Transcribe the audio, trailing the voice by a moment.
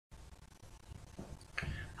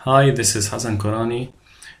Hi, this is Hassan Kourany.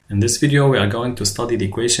 In this video, we are going to study the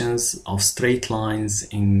equations of straight lines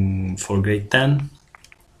for grade 10.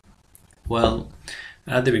 Well,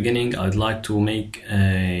 at the beginning, I'd like to make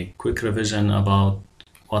a quick revision about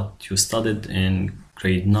what you studied in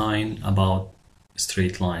grade 9 about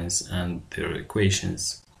straight lines and their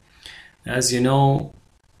equations. As you know,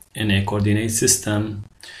 in a coordinate system,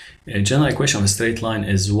 a general equation of a straight line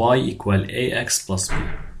is y equal ax plus b,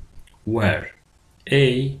 where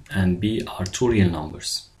a and b are two real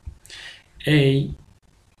numbers. A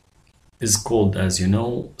is called, as you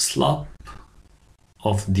know, slope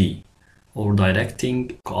of d, or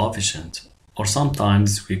directing coefficient, or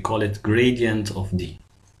sometimes we call it gradient of d,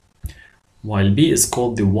 while b is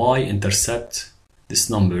called the y-intercept. This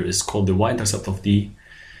number is called the y-intercept of d.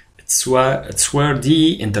 It's where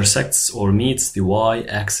d intersects or meets the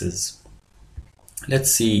y-axis.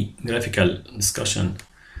 Let's see graphical discussion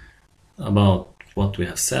about what we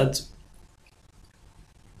have said.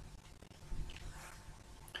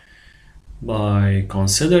 By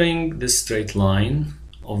considering this straight line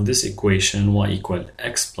of this equation y equal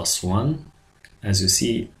x plus 1, as you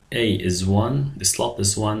see, a is 1, the slope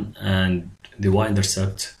is 1, and the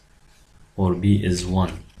y-intercept or b is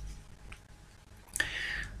 1.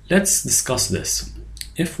 Let's discuss this.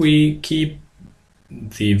 If we keep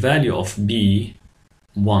the value of b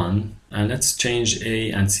 1, and let's change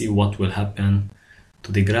a and see what will happen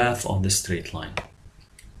to the graph of the straight line.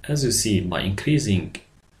 As you see, by increasing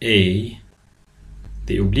a,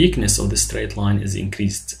 the obliqueness of the straight line is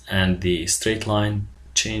increased, and the straight line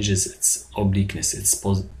changes its obliqueness,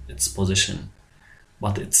 its position,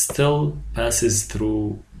 but it still passes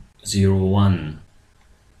through 0, 1.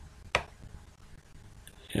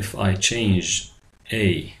 If I change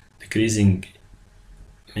a, decreasing,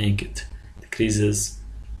 make it decreases,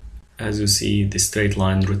 as you see, the straight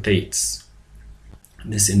line rotates.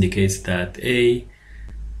 This indicates that a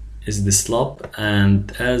is the slope,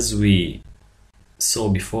 and as we saw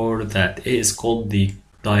before, that a is called the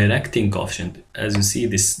directing coefficient. As you see,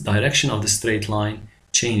 this direction of the straight line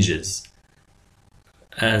changes.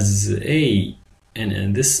 As a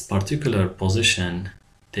in this particular position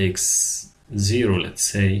takes 0, let's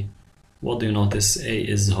say, what do you notice? A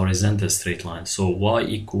is horizontal straight line, so y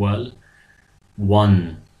equal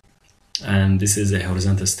 1, and this is a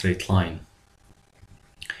horizontal straight line.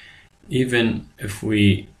 Even if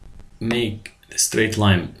we make the straight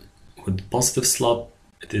line with positive slope,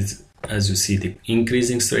 it is, as you see, the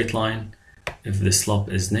increasing straight line. If the slope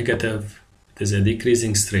is negative, it is a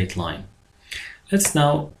decreasing straight line. Let's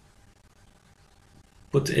now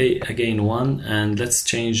put a again 1, and let's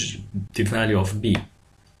change the value of b.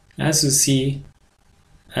 As you see,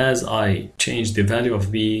 as I change the value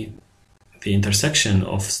of b, the intersection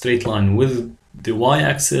of straight line with the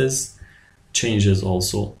y-axis changes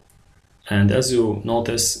also. And as you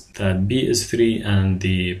notice that b is 3 and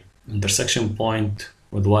the intersection point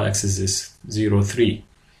with y-axis is 0, 3,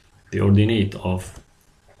 the ordinate of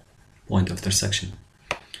point of intersection.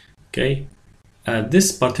 Okay, at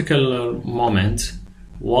this particular moment,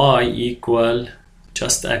 y equal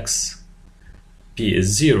just x, b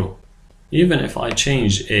is 0. Even if I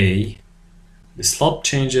change a, the slope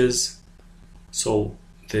changes, so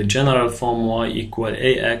the general form y equal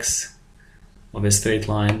ax of a straight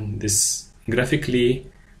line, this graphically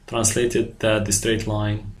translated that the straight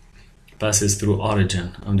line passes through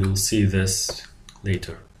origin, and you'll see this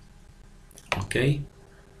later. Okay,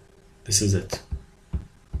 this is it.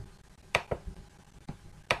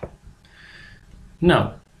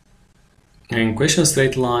 Now, an equation of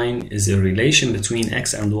straight line is a relation between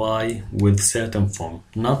x and y with certain form,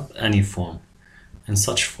 not any form, in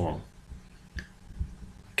such form.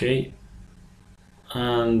 Okay,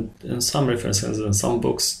 and in some references, in some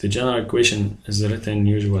books, the general equation is written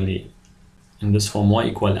usually in this form: y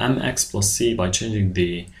equal mx plus c, by changing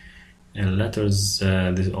the letters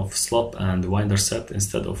of slope and y-intercept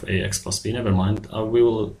instead of ax plus b. Never mind, we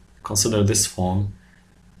will consider this form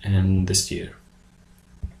in this year.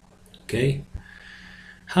 Okay,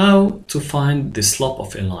 how to find the slope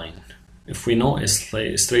of a line? If we know a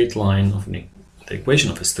straight line of the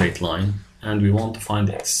equation of a straight line, and we want to find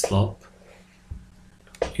its slope,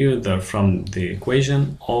 either from the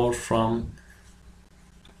equation or from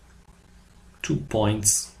two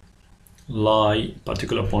points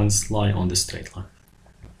particular points lie on the straight line.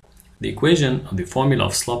 The equation of the formula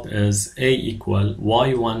of slope is a equal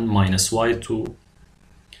y1 minus y2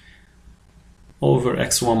 over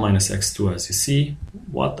x1 minus x2. As you see,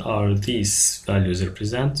 what are these values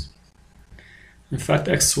represent? In fact,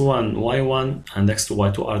 x1, y1 and x2,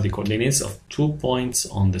 y2 are the coordinates of 2 points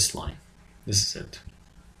on this line. This is it.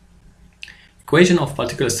 Equation of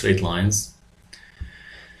particular straight lines.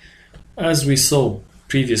 As we saw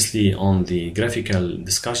previously on the graphical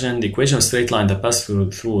discussion, the equation of straight line that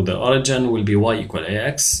passes through the origin will be y equal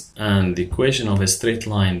ax, and the equation of a straight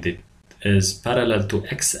line that is parallel to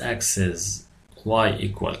x-axis y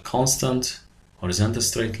equal constant, horizontal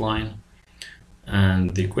straight line,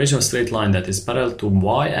 and the equation of straight line that is parallel to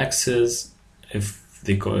y-axis, if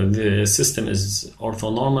the system is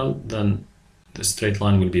orthonormal, then the straight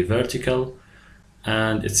line will be vertical,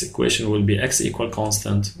 and its equation will be x equal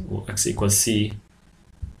constant, or x equals c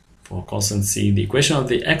for constant c. The equation of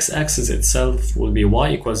the x-axis itself will be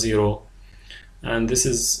y equals 0, and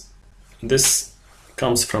this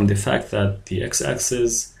comes from the fact that the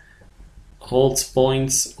x-axis holds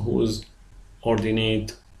points whose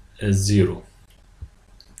ordinate is 0,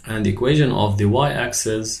 and the equation of the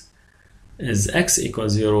y-axis is x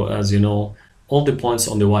equals 0. As you know, all the points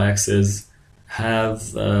on the y-axis have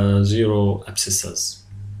 0 abscissas.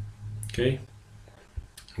 Okay.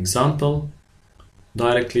 Example: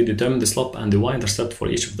 directly determine the slope and the y-intercept for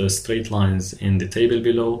each of the straight lines in the table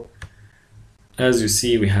below. As you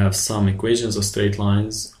see, we have some equations of straight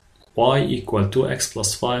lines. Y equal 2x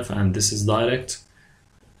plus 5, and this is direct.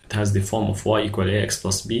 It has the form of y equal ax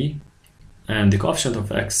plus b, and the coefficient of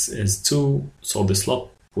x is 2, so the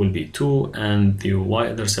slope will be 2 and the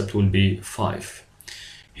y-intercept will be 5.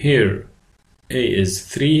 Here a is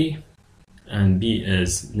 3 and b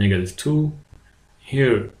is -2.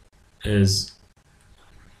 Here is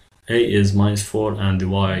a is -4 and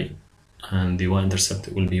the y-intercept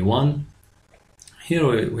will be 1.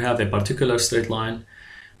 Here we have a particular straight line,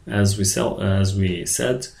 as we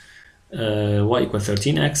said, y equal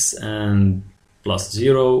 13x and plus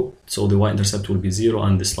 0, so the y-intercept will be 0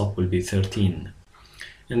 and the slope will be 13.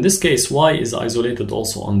 In this case, y is isolated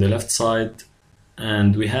also on the left side,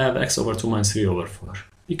 and we have x over 2 minus 3 over 4.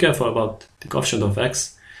 Be careful about the coefficient of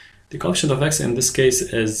x. The coefficient of x in this case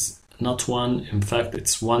is not 1, in fact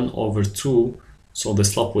it's 1 over 2, so the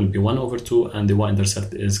slope will be 1 over 2 and the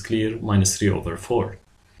y-intercept is clear, minus 3 over 4.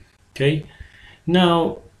 Okay,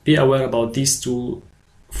 now be aware about these two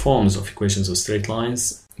forms of equations of straight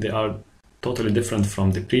lines. They are totally different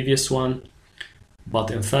from the previous one,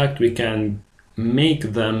 but in fact we can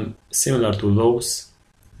make them similar to those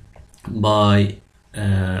by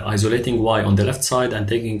isolating y on the left side and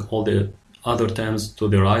taking all the other terms to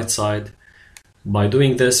the right side. By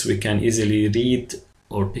doing this, we can easily read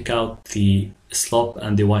or pick out the slope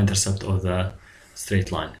and the y-intercept of the straight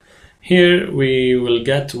line. Here we will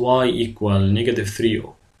get y equal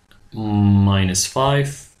 -3 minus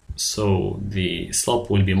 5, so the slope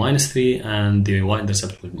will be -3 and the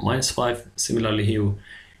y-intercept will be -5. Similarly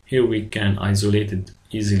here we can isolate it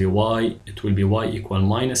easily y. It will be y equal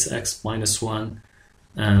 -x minus 1,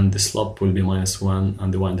 and the slope will be -1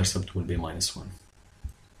 and the y-intercept will be -1.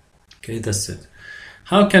 Okay, that's it.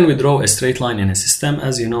 How can we draw a straight line in a system?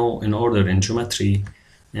 As you know, in order in geometry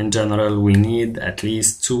in general, we need at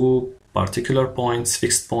least 2 particular points,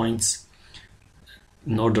 fixed points,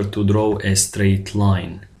 in order to draw a straight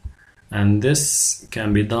line. And this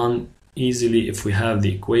can be done easily if we have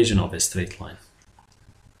the equation of a straight line.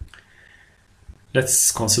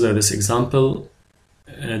 Let's consider this example.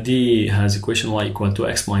 D has equation y equal to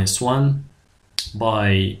x minus 1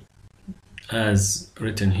 by, as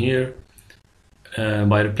written here,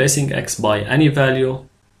 by replacing x by any value,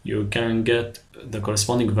 you can get the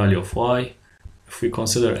corresponding value of y. If we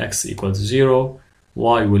consider x equals 0,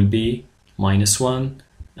 y will be -1,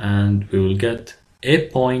 and we will get a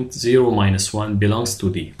point 0 minus 1 belongs to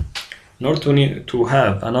D. In order to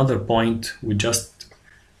have another point, we just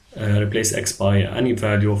replace x by any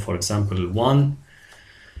value, for example 1.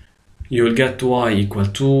 You will get y equal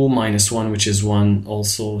 2 minus 1, which is 1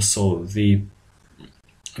 also, so the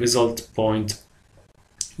result point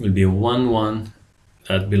will be 1, 1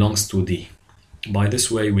 that belongs to D. By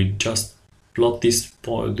this way, we just plot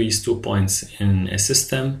these 2 points in a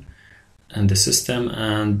system and the system,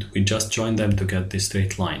 and we just join them to get the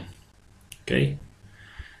straight line. Okay.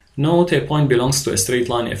 Note a point belongs to a straight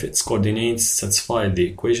line if its coordinates satisfy the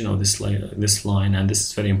equation of this line, and this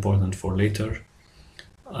is very important for later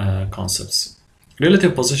concepts.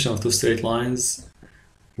 Relative position of two straight lines,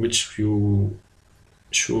 which you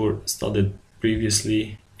sure studied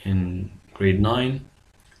previously in grade 9.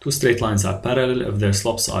 Two straight lines are parallel if their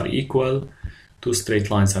slopes are equal. Two straight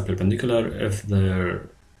lines are perpendicular if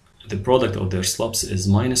the product of their slopes is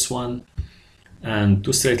 -1. And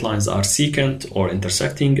two straight lines are secant or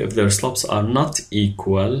intersecting if their slopes are not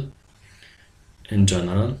equal in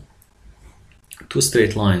general. Two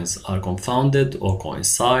straight lines are confounded or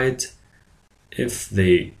coincide if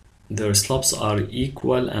they their slopes are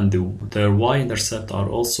equal and their y-intercept are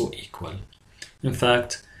also equal. In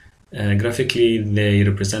fact, graphically they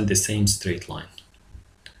represent the same straight line.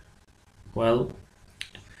 Well,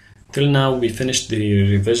 till now we finished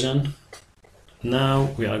the revision.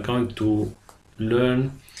 Now we are going to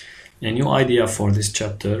learn a new idea for this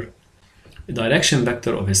chapter, a direction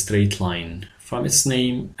vector of a straight line. From its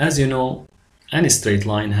name, as you know, any straight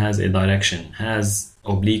line has a direction, has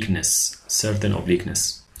obliqueness, certain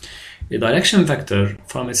obliqueness. A direction vector,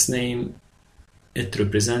 from its name, it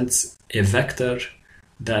represents a vector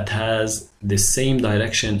that has the same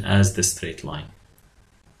direction as the straight line.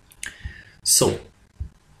 So,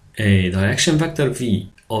 a direction vector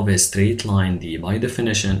v of a straight line d by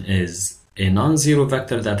definition is a non-zero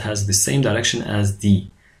vector that has the same direction as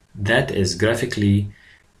d, that is graphically,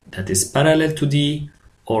 that is parallel to d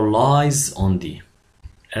or lies on d.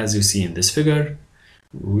 As you see in this figure,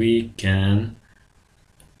 we can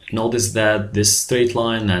notice that this straight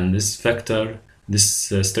line and this vector, and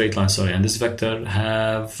this vector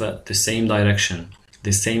have the same direction,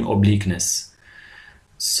 the same obliqueness.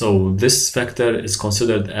 So this vector is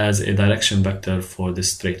considered as a direction vector for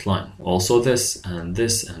this straight line. Also this and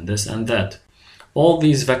this and this and that. All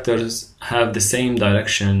these vectors have the same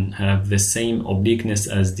direction, have the same obliqueness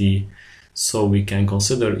as d, so we can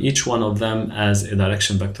consider each one of them as a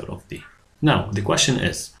direction vector of d. Now, the question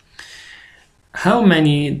is, how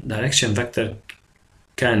many direction vector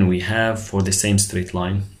can we have for the same straight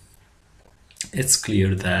line? It's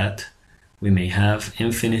clear that we may have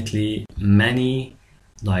infinitely many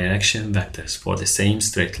direction vectors for the same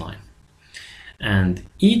straight line. And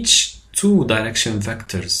each two direction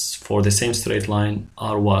vectors for the same straight line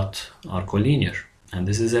are what? Are collinear. And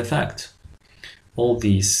this is a fact. All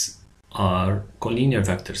these are collinear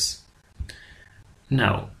vectors.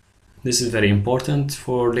 Now, this is very important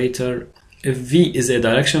for later. If v is a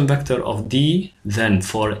direction vector of d, then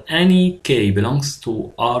for any k belongs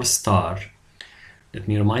to r star, let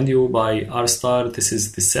me remind you, by r star, this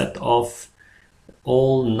is the set of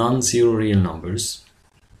all non-zero real numbers,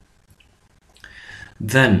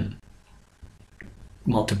 then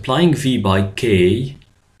multiplying v by k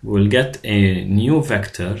will get a new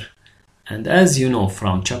vector. And as you know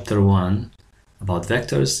from chapter 1 about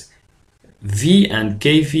vectors, v and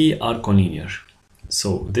kv are collinear.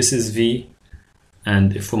 So this is v,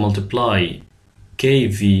 and if we multiply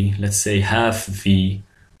kv, let's say half v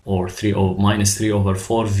or minus 3 over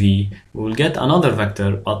 4v, we will get another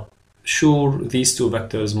vector, but sure, these two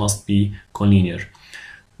vectors must be collinear.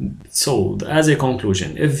 So as a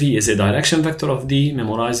conclusion, if v is a direction vector of d,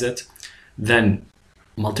 memorize it, then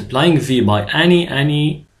multiplying v by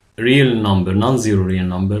any real number, non-zero real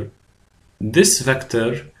number, this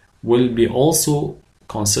vector will be also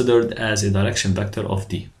considered as a direction vector of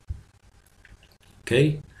d.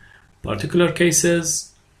 Okay, particular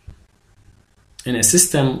cases, in a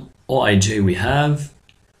system OIJ we have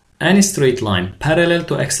any straight line parallel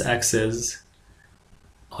to x-axis,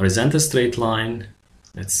 horizontal straight line,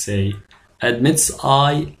 let's say, admits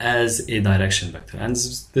I as a direction vector, and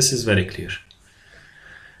this is very clear.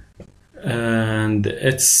 And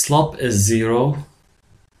its slope is 0,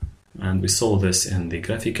 and we saw this in the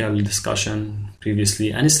graphical discussion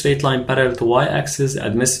previously. Any straight line parallel to y-axis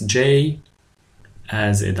admits j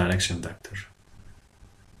as a direction vector,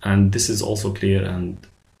 and this is also clear, and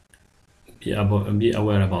be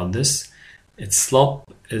aware about this. Its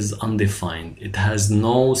slope is undefined. It has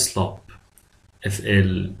no slope if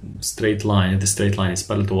the straight line is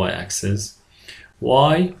parallel to y-axis.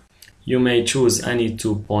 Why? You may choose any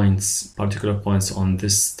 2 points, particular points on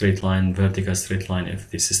this straight line, vertical straight line, if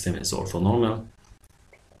the system is orthonormal.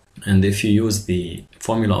 And if you use the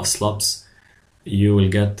formula of slopes, you will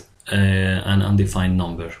get an undefined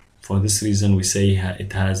number. For this reason, we say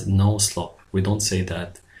it has no slope. We don't say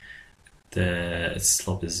that its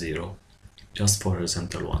slope is 0, just for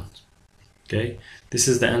horizontal ones. Okay, this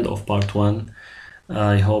is the end of part 1.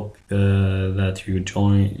 I hope that you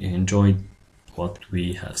enjoyed what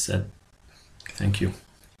we have said. Thank you.